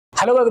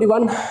Hello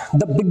everyone.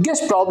 The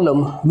biggest problem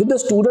with the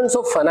students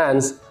of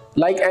finance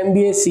like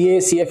MBA, CA,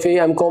 CFA,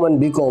 MCom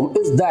and BCom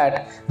is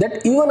that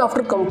even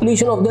after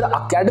completion of their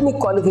academic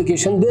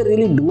qualification, they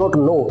really do not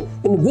know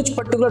in which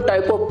particular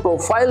type of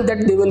profile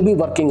that they will be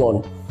working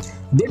on.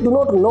 They do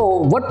not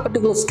know what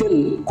particular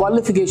skill,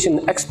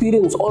 qualification,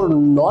 experience or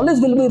knowledge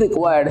will be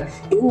required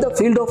in the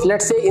field of,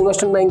 let's say,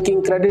 investment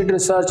banking, credit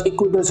research,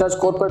 equity research,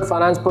 corporate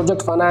finance,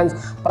 project finance,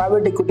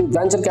 private equity,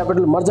 venture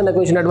capital, merger and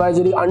acquisition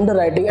advisory,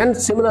 underwriting and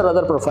similar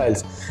other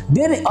profiles.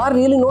 They are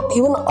really not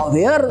even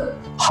aware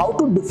how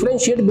to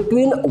differentiate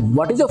between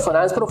what is a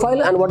finance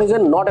profile and what is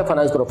not a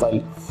finance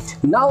profile.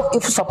 Now,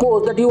 if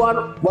suppose that you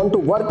want to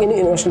work in an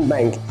investment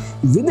bank,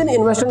 within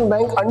investment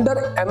bank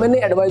under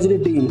M&A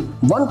advisory team,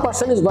 one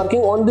person is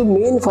working on the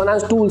main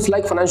finance tools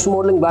like financial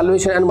modeling,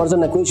 valuation and merger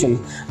and acquisition,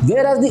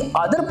 whereas the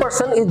other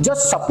person is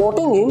just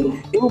supporting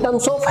him in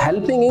terms of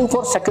helping him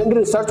for secondary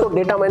research or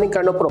data mining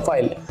kind of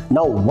profile.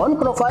 Now, one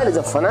profile is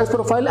a finance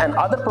profile and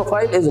other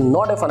profile is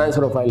not a finance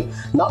profile.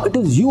 Now, it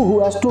is you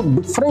who has to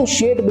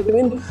differentiate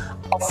between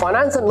a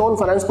finance and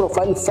non-finance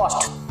profile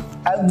first.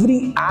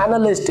 Every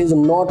analyst is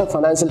not a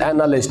financial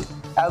analyst.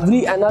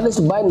 Every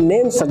analyst by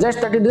name suggests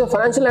that it is a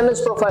financial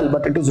analyst profile,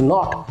 but it is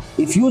not.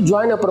 If you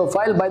join a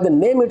profile by the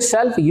name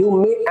itself, you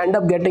may end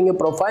up getting a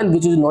profile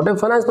which is not a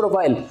finance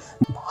profile.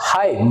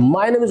 Hi,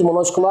 my name is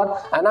Manoj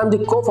Kumar and I am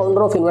the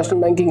co-founder of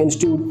Investment Banking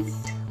Institute.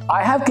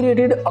 I have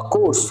created a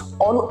course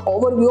on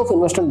overview of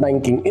investment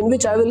banking in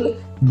which I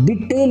will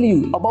detail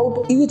you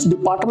about each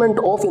department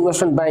of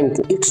investment bank,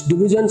 its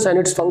divisions and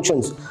its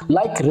functions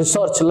like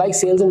research, like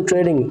sales and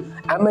trading,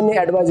 M&A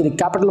advisory,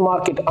 capital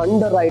market,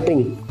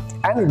 underwriting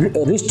and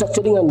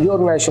restructuring and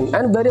reorganization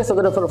and various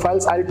other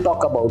profiles I'll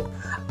talk about.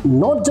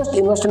 Not just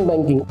investment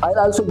banking, I'll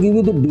also give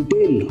you the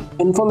detailed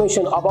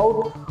information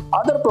about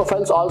other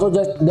profiles also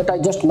that I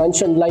just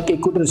mentioned like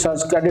equity research,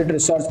 credit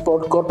research,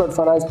 corporate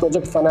finance,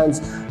 project finance,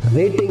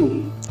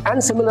 rating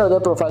and similar other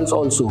profiles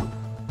also.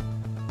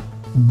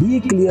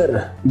 Be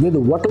clear with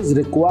what is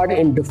required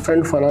in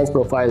different finance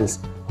profiles,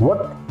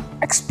 what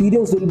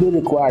experience will be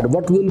required,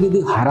 what will be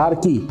the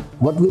hierarchy,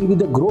 what will be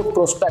the growth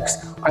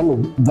prospects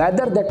and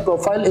whether that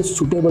profile is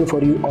suitable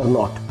for you or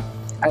not.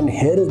 And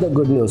here is the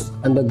good news,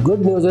 and the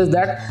good news is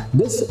that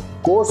this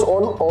course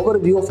on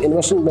overview of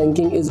investment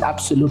banking is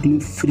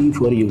absolutely free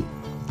for you.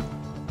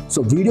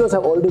 So videos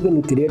have already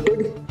been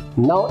created.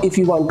 Now if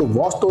you want to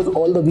watch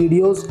all the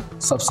videos,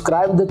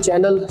 subscribe the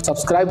channel,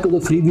 subscribe to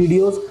the free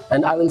videos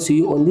and I will see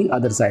you on the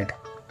other side.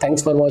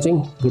 Thanks for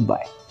watching.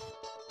 Goodbye.